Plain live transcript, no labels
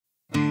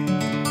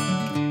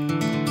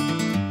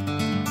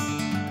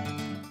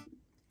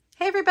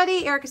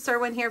everybody, Erica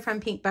Serwin here from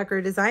Pink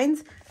Buckaroo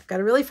Designs. I've got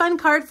a really fun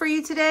card for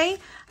you today.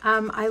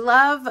 I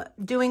love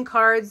doing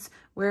cards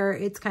where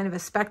it's kind of a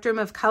spectrum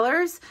of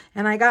colors,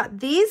 and I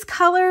got these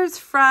colors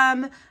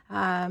from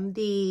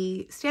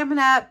the Stampin'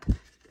 Up!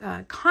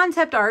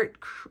 Concept Art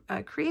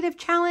Creative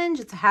Challenge.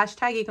 It's a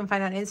hashtag you can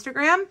find on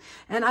Instagram,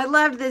 and I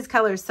loved these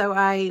colors, so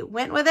I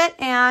went with it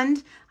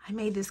and I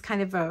made this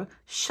kind of a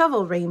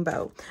shovel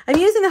rainbow. I'm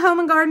using the Home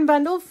and Garden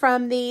bundle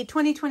from the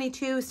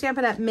 2022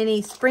 Stampin' Up!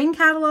 Mini Spring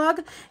Catalog,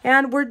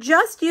 and we're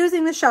just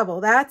using the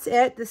shovel. That's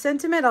it. The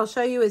sentiment I'll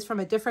show you is from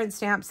a different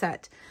stamp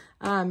set.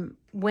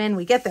 When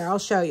we get there, I'll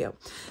show you.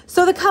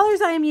 So the colors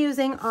I am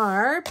using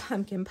are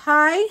Pumpkin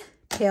Pie,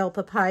 Pale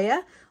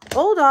Papaya,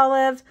 Old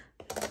Olive,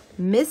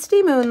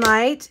 Misty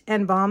Moonlight,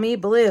 and Balmy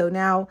Blue.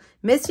 Now,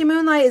 Misty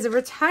Moonlight is a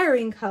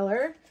retiring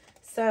color,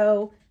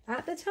 so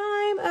at the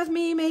time of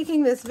me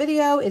making this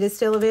video, it is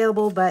still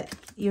available, but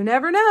you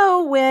never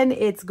know when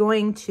it's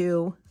going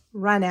to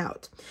run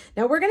out.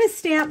 Now, we're going to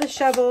stamp the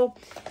shovel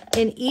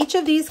in each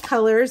of these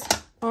colors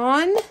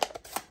on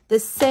the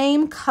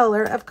same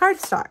color of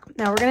cardstock.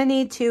 Now, we're going to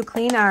need to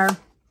clean our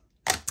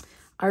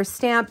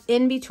stamp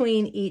in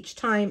between each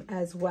time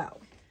as well.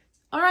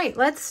 All right,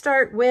 let's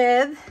start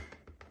with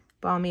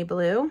Balmy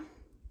Blue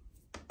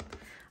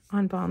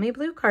on Balmy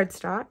Blue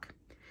cardstock.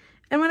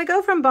 And when I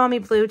go from Balmy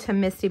Blue to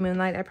Misty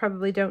Moonlight, I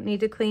probably don't need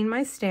to clean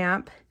my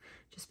stamp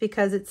just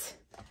because it's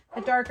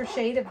a darker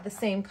shade of the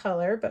same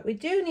color, but we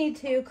do need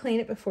to clean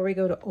it before we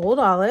go to Old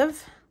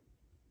Olive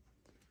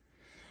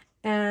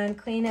and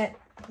clean it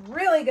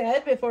really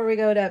good before we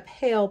go to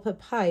Pale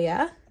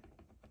Papaya.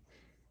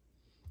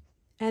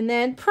 And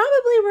then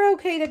probably we're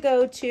okay to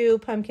go to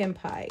Pumpkin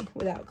Pie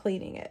without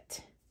cleaning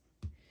it.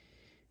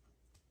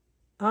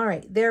 All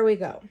right, there we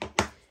go.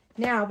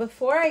 Now,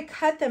 before I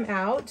cut them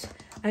out,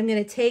 I'm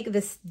going to take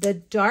the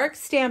dark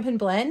Stampin'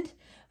 Blend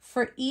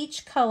for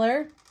each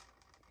color,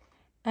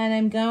 and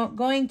I'm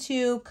going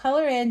to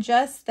color in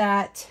just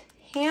that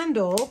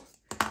handle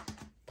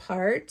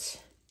part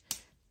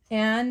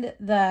and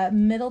the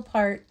middle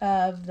part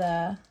of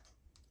the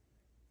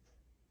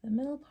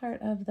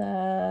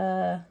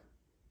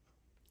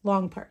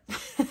long part.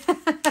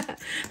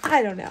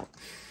 I don't know.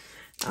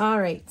 All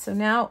right, so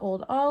now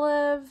Old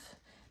Olive.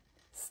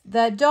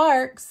 The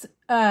darks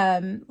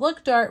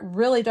look dark,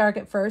 really dark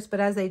at first, but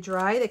as they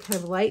dry, they kind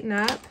of lighten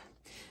up.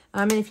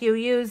 And if you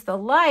use the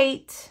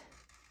light,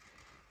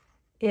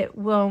 it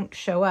won't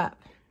show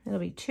up. It'll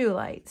be too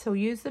light. So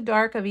use the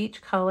dark of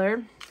each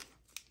color.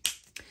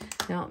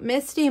 Now,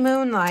 Misty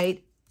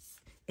Moonlight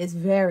is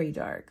very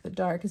dark. The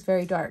dark is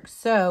very dark.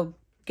 So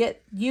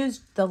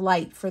use the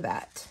light for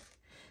that.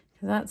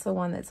 That's the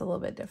one that's a little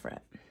bit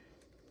different.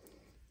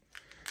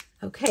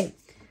 Okay.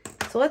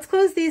 So let's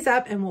close these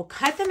up and we'll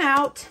cut them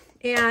out.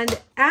 And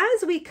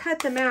as we cut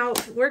them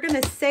out, we're going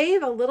to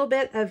save a little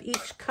bit of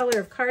each color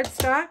of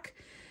cardstock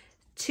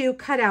to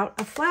cut out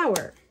a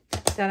flower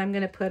that I'm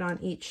going to put on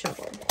each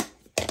shovel.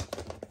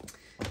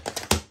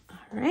 All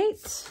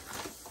right.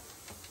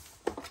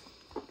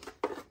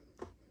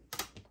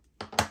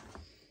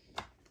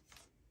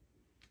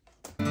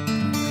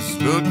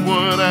 Look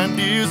what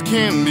ideas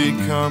can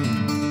become.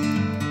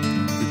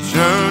 The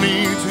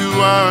journey to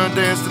our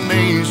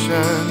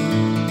destination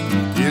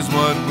is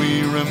what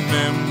we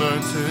remember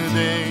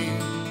today.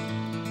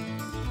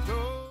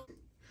 All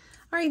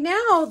right,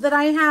 now that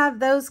I have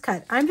those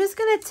cut, I'm just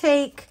going to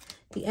take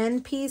the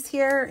end piece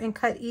here and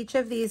cut each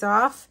of these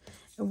off.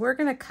 And we're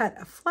going to cut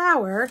a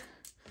flower.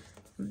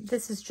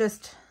 This is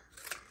just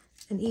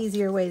an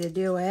easier way to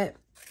do it.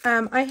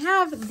 I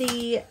have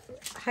the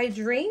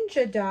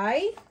hydrangea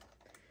die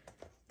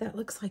that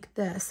looks like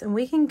this, and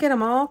we can get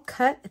them all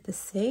cut at the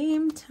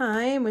same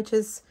time, which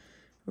is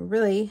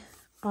really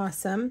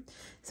awesome.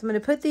 So I'm going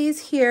to put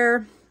these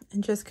here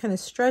and just kind of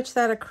stretch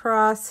that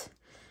across.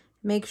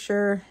 Make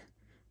sure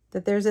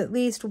that there's at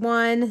least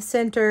one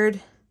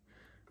centered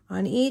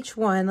on each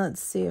one.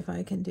 Let's see if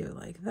I can do it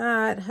like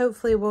that.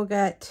 Hopefully we'll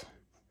get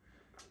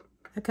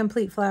a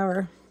complete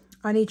flower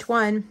on each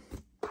one.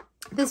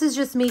 This is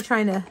just me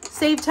trying to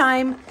save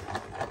time.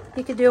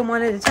 You could do them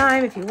one at a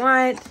time if you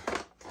want.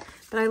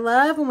 But I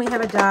love when we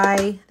have a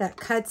die that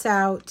cuts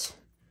out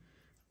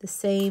the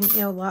same,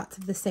 lots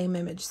of the same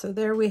image. So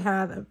there we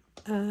have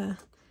a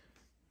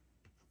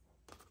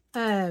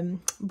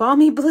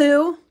Balmy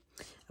Blue,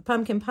 a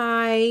Pumpkin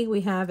Pie.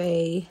 We have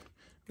we're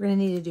going to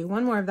need to do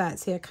one more of that.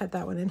 See, I cut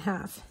that one in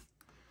half.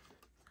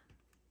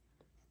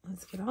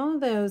 Let's get all of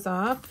those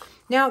off.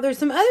 Now, there's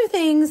some other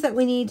things that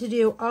we need to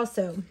do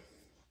also.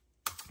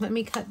 Let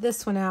me cut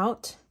this one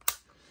out,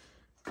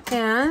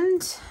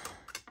 and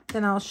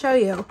then I'll show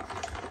you.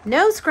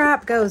 No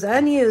scrap goes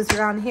unused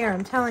around here,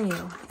 I'm telling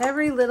you.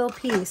 Every little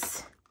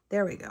piece.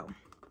 There we go.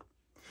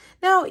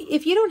 Now,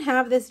 if you don't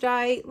have this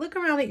die, look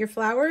around at your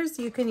flowers.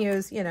 You can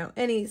use,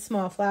 any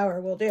small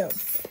flower will do.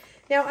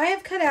 Now, I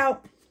have cut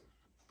out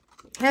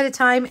ahead of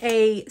time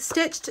a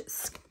stitched,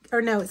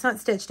 or no, it's not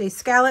stitched, a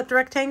scalloped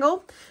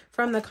rectangle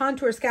from the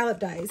Contour Scallop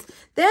dies.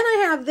 Then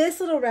I have this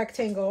little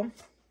rectangle,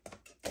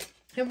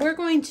 and we're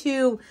going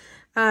to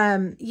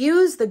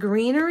use the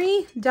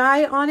greenery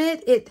dye on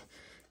it. It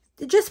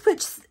just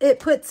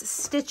puts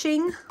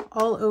stitching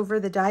all over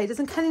the die. It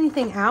doesn't cut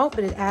anything out,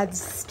 but it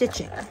adds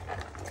stitching,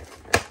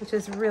 which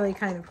is really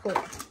kind of cool.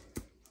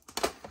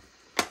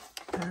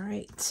 All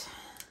right.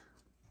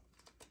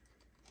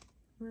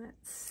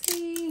 Let's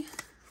see.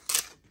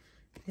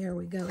 There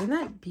we go. Isn't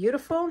that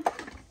beautiful?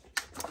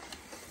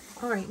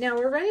 All right, now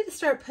we're ready to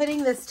start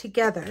putting this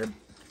together.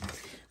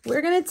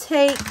 We're going to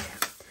take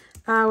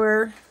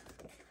our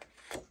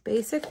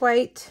basic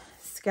white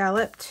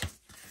scalloped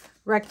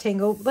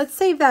rectangle. Let's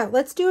save that.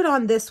 Let's do it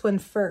on this one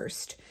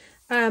first.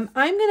 I'm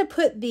going to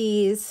put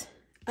these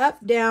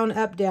up,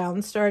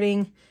 down,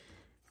 starting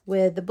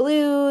with the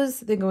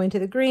blues, then going to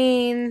the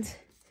greens,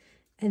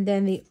 and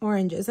then the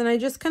oranges. And I'm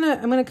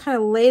going to kind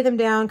of lay them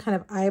down, kind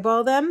of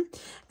eyeball them.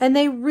 And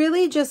they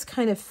really just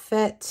kind of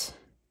fit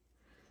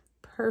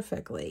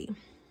perfectly.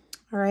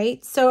 All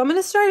right. So I'm going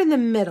to start in the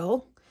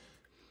middle,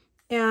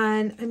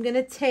 and I'm going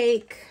to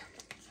take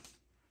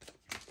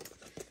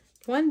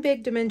one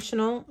big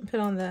dimensional and put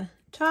on the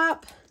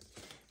top,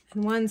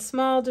 and one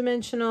small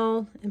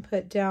dimensional and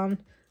put down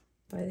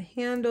by the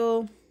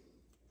handle.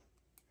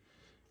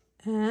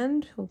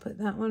 And we'll put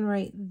that one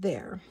right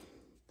there.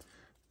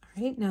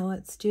 All right, now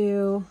let's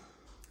do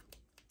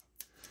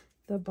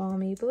the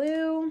balmy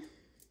blue.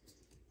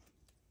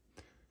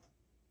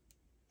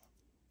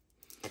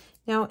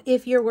 Now,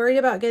 if you're worried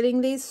about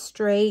getting these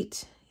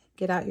straight,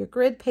 get out your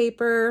grid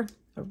paper,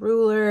 a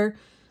ruler.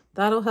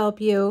 That'll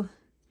help you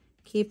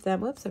keep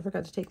them. Whoops, I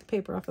forgot to take the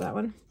paper off of that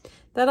one.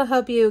 That'll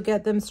help you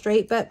get them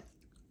straight. But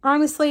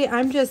honestly,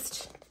 I'm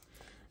just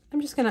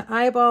going to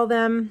eyeball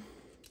them.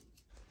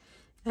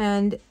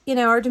 And, you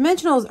know, our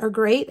dimensionals are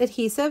great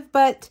adhesive,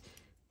 but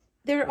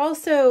they're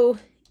also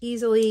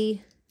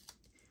easily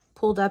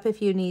pulled up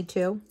if you need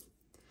to.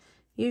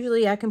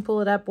 Usually I can pull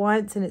it up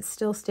once and it's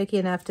still sticky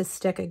enough to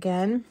stick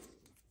again.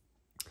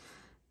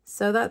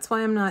 So that's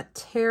why I'm not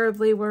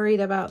terribly worried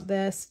about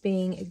this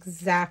being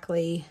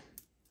exactly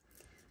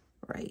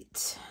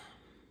right.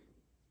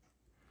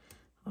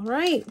 All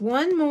right,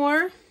 one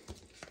more.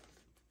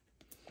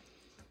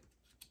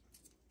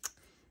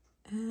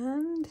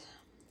 And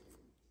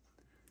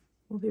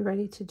we'll be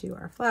ready to do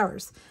our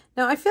flowers.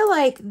 Now, I feel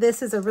like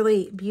this is a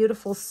really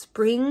beautiful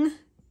spring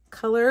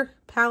color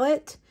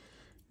palette,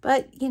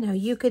 but you know,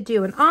 you could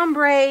do an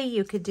ombre,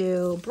 you could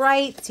do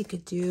brights, you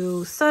could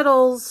do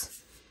subtles.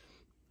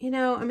 You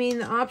know, I mean,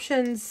 the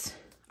options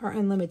are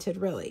unlimited,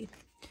 really.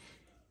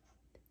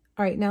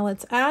 All right, now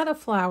let's add a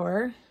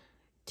flower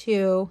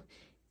to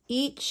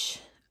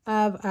each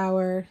of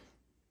our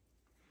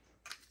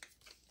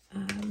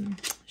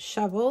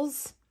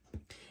shovels.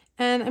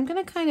 And I'm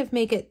going to kind of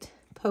make it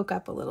poke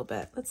up a little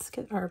bit. Let's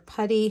get our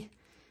putty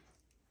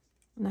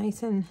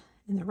nice and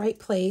in the right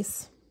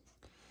place.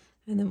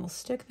 And then we'll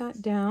stick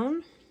that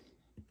down.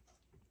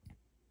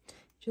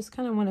 Just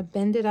kind of want to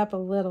bend it up a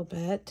little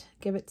bit,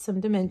 give it some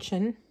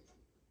dimension.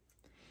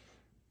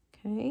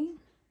 Okay.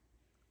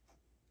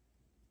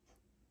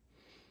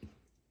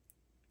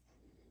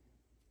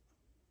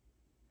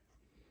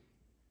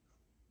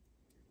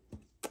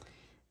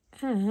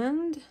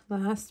 And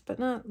last but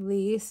not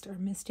least, our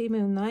Misty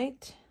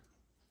Moonlight.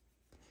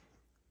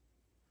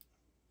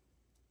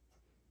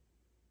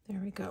 There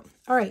we go.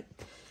 All right.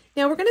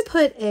 Now we're going to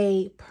put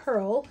a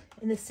pearl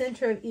in the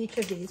center of each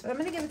of these. But I'm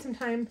going to give it some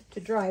time to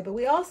dry, but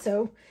we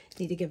also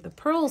need to give the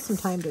pearls some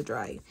time to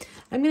dry.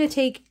 I'm going to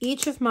take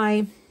each of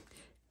my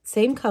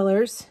same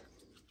colors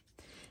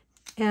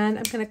and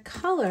I'm going to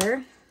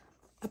color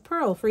a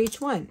pearl for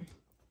each one.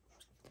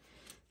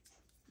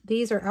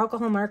 These are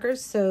alcohol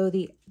markers, so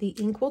the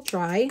ink will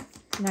dry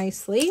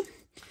nicely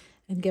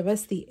and give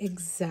us the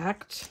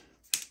exact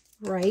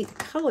right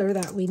color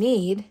that we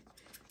need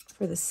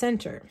for the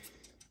center.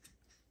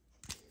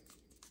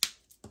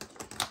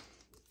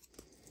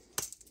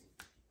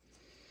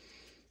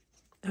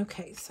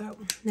 Okay, so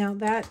now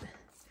that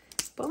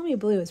balmy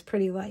blue is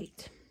pretty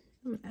light.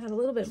 I'm gonna add a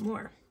little bit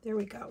more. There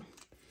we go.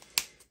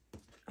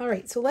 All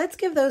right, so let's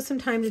give those some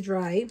time to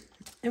dry.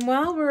 And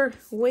while we're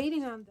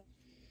waiting on them,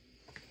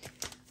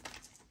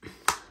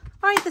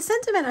 all right, the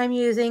sentiment I'm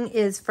using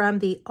is from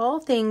the All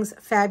Things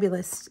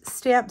Fabulous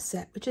stamp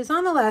set, which is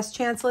on the last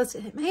chance list.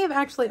 It may have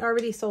actually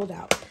already sold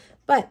out,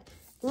 but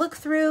look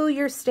through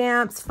your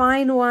stamps,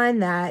 find one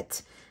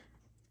that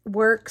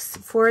works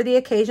for the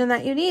occasion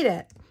that you need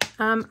it.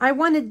 I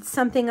wanted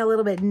something a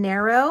little bit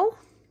narrow.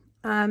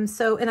 And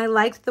I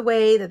liked the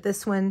way that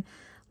this one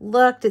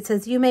looked. It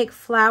says, "You make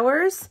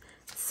flowers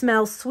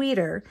smell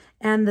sweeter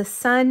and the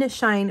sun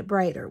shine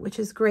brighter," which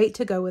is great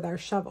to go with our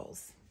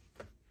shovels.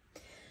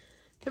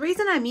 The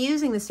reason I'm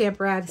using the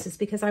Stamparatus is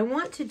because I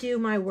want to do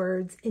my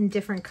words in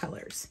different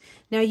colors.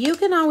 Now, you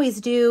can always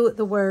do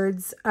the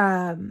words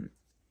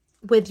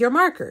with your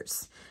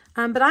markers,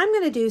 but I'm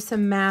going to do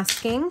some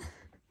masking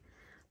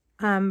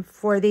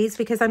for these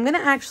because I'm going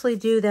to actually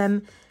do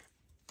them.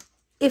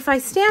 If I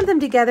stamp them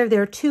together,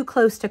 they're too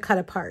close to cut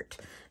apart.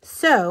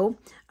 So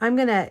I'm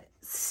going to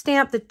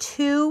stamp the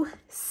two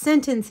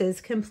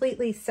sentences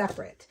completely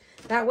separate.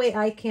 That way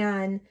I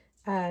can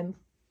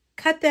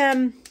cut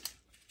them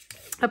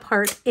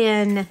apart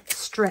in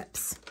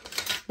strips.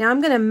 Now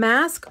I'm going to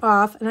mask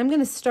off, and I'm going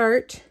to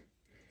start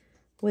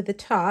with the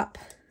top.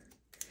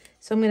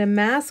 So I'm going to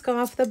mask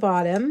off the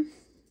bottom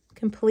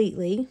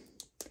completely,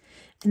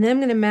 and then I'm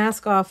going to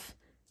mask off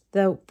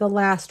the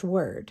last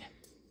word.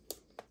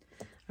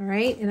 All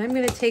right, and I'm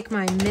going to take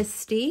my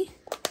Misty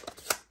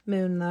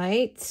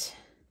Moonlight.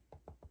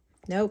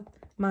 Nope,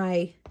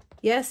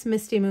 yes,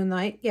 Misty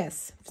Moonlight.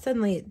 Yes,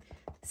 suddenly it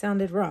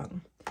sounded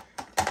wrong.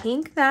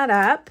 Ink that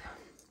up,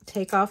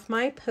 take off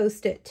my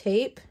Post-it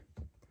tape,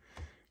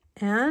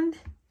 and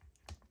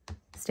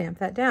stamp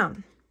that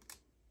down.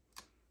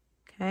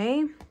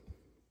 Okay,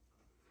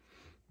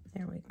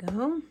 there we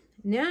go.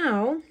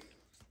 Now,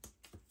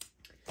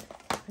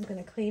 I'm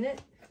going to clean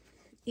it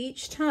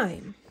each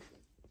time.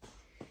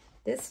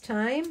 This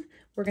time,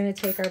 we're going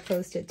to take our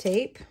Post-it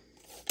tape,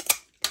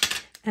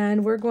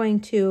 and we're going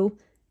to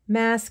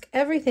mask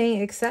everything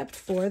except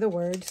for the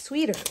word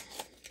sweeter.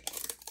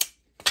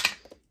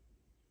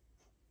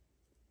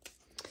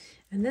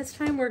 And this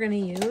time we're going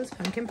to use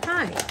pumpkin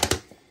pie.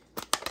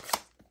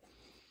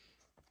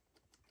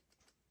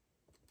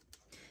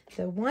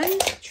 The one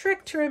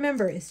trick to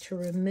remember is to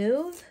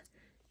remove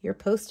your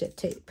Post-it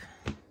tape.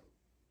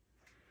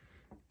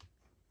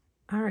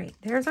 All right,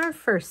 there's our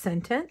first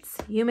sentence.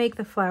 You make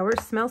the flowers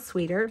smell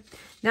sweeter.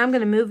 Now I'm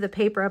going to move the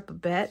paper up a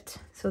bit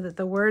so that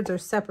the words are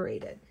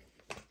separated.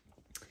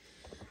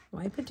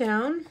 Wipe it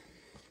down.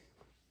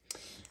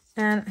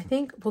 And I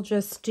think we'll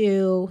just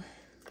do,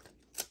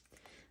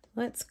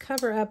 let's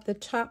cover up the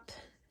top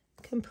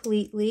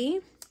completely.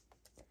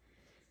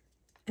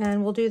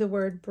 And we'll do the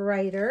word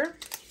brighter.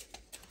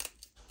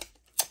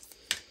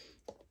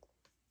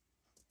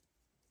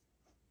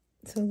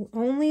 So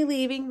only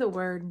leaving the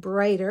word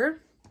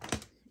brighter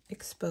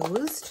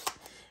exposed.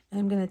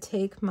 I'm going to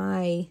take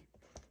my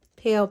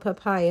Pale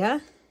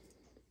Papaya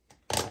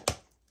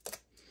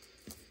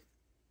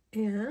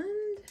and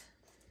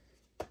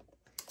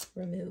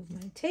remove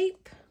my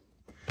tape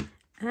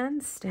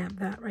and stamp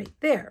that right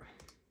there.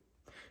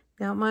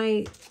 Now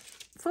my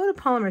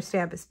photopolymer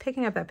stamp is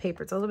picking up that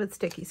paper. It's a little bit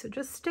sticky, so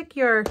just stick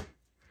your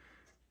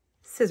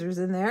scissors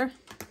in there.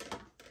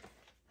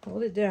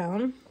 Hold it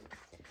down.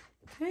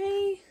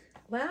 Okay,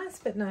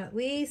 last but not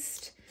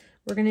least,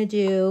 we're going to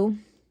do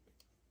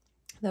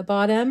the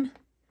bottom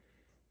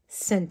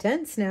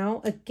sentence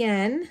now,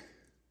 again,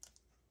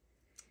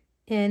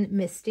 in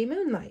Misty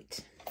Moonlight.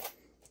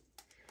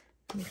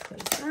 Let me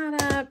close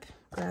that up,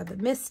 grab the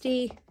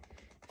Misty.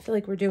 I feel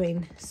like we're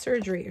doing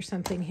surgery or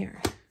something here.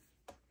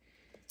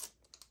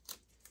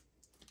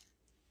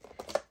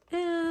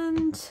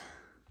 And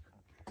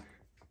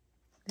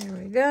there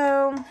we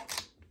go.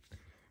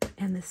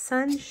 And the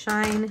sun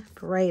shine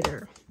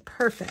brighter.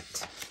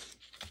 Perfect.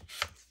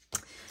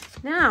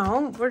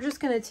 Now we're just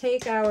going to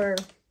take our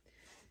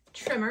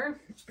trimmer.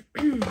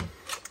 I'm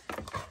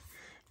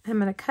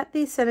going to cut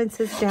these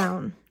sentences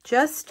down.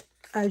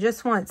 I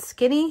just want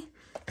skinny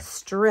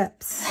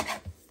strips.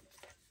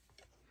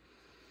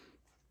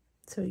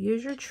 So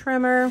use your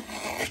trimmer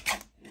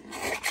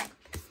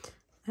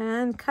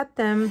and cut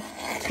them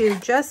to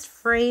just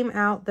frame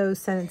out those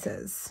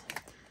sentences.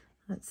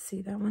 Let's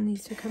see, that one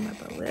needs to come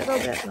up a little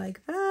bit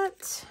like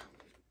that.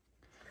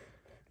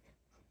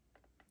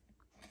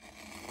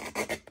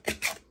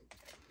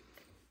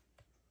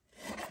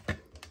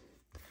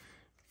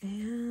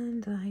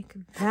 And like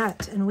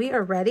that. And we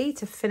are ready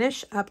to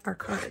finish up our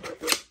card.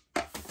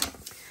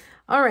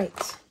 All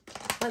right,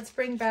 let's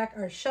bring back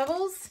our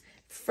shovels.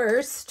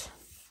 First,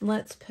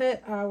 let's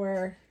put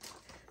our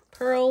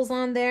pearls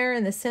on there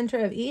in the center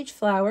of each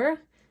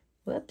flower.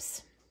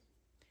 Whoops.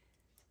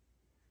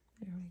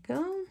 There we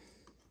go.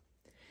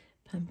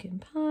 Pumpkin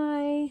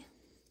pie,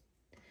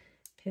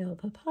 Pale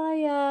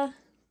Papaya,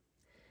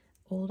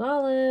 Old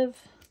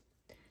Olive,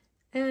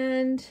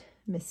 and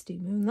Misty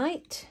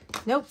Moonlight.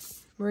 Nope.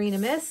 Marina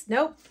Mist.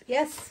 Nope.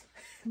 Yes.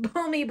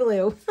 Balmy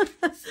Blue.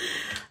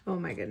 Oh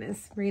my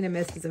goodness. Marina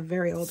Mist is a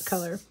very old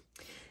color.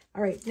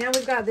 All right. Now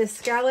we've got this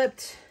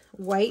scalloped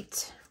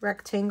white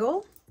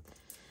rectangle,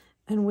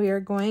 and we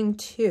are going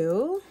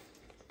to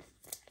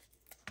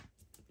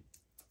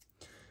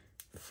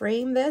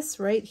frame this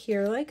right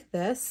here like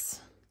this.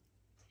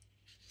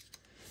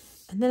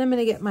 And then I'm going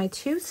to get my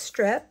 2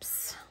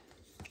 strips,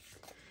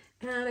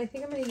 and I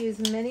think I'm going to use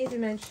mini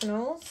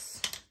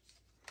dimensionals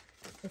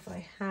if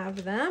I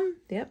have them.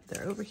 Yep,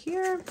 they're over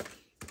here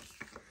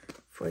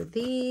for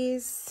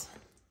these.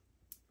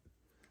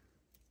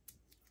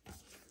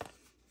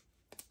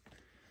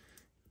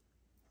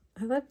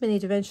 I love mini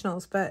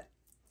dimensionals, but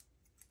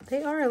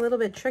they are a little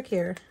bit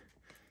trickier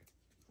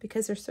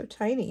because they're so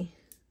tiny.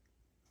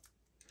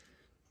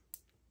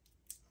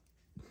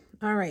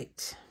 All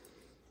right.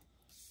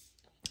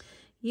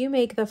 You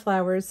make the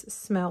flowers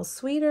smell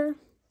sweeter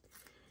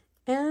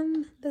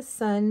and the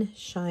sun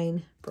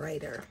shine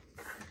brighter.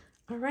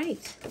 All right,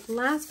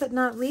 last but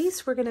not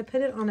least, we're going to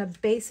put it on a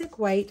basic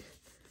white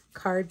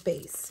card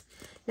base.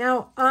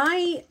 Now,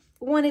 I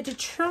wanted to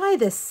try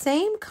the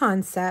same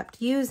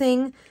concept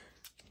using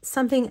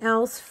something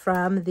else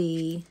from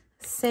the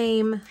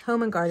same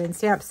Home and Garden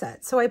stamp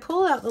set. So I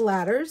pull out the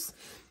ladders.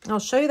 I'll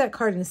show you that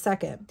card in a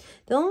second.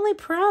 The only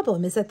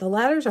problem is that the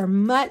ladders are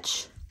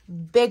much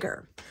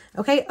bigger.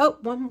 Okay. Oh,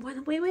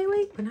 wait.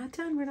 We're not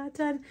done. We're not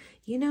done.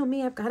 You know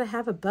me, I've got to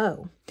have a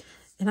bow.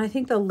 And I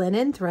think the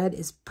linen thread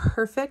is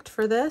perfect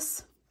for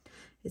this.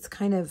 It's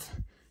kind of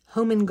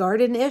Home and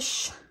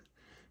Garden-ish.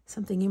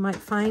 Something you might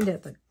find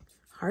at the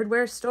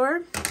hardware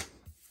store.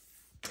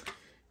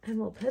 And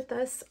we'll put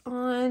this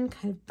on,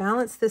 kind of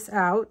balance this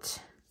out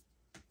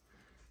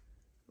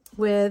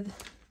with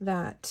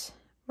that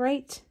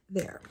right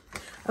there.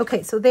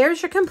 Okay, so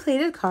there's your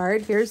completed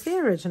card. Here's the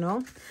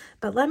original.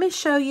 But let me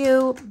show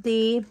you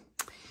the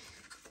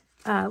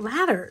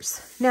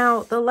ladders.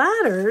 Now, the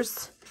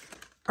ladders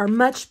are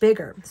much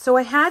bigger. So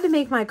I had to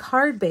make my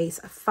card base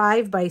a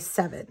 5 by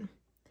 7.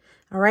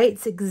 All right,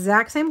 it's the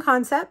exact same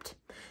concept.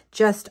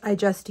 I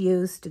just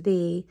used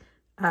the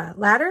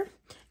ladder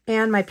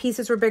and my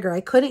pieces were bigger.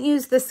 I couldn't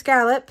use the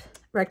scallop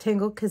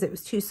rectangle because it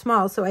was too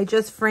small. So I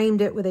just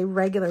framed it with a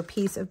regular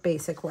piece of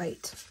basic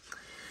white.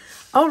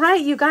 All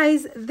right, you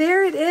guys,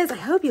 there it is. I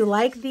hope you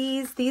like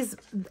these.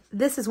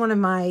 This is one of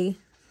my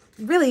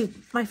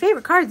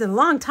favorite cards in a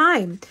long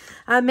time.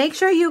 Make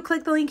sure you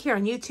click the link here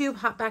on YouTube,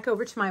 hop back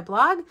over to my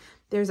blog.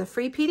 There's a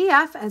free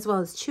PDF as well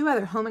as 2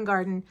 other Home and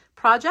Garden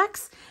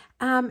projects.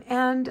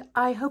 And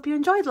I hope you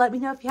enjoyed. Let me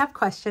know if you have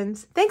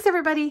questions. Thanks,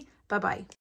 everybody. Bye-bye.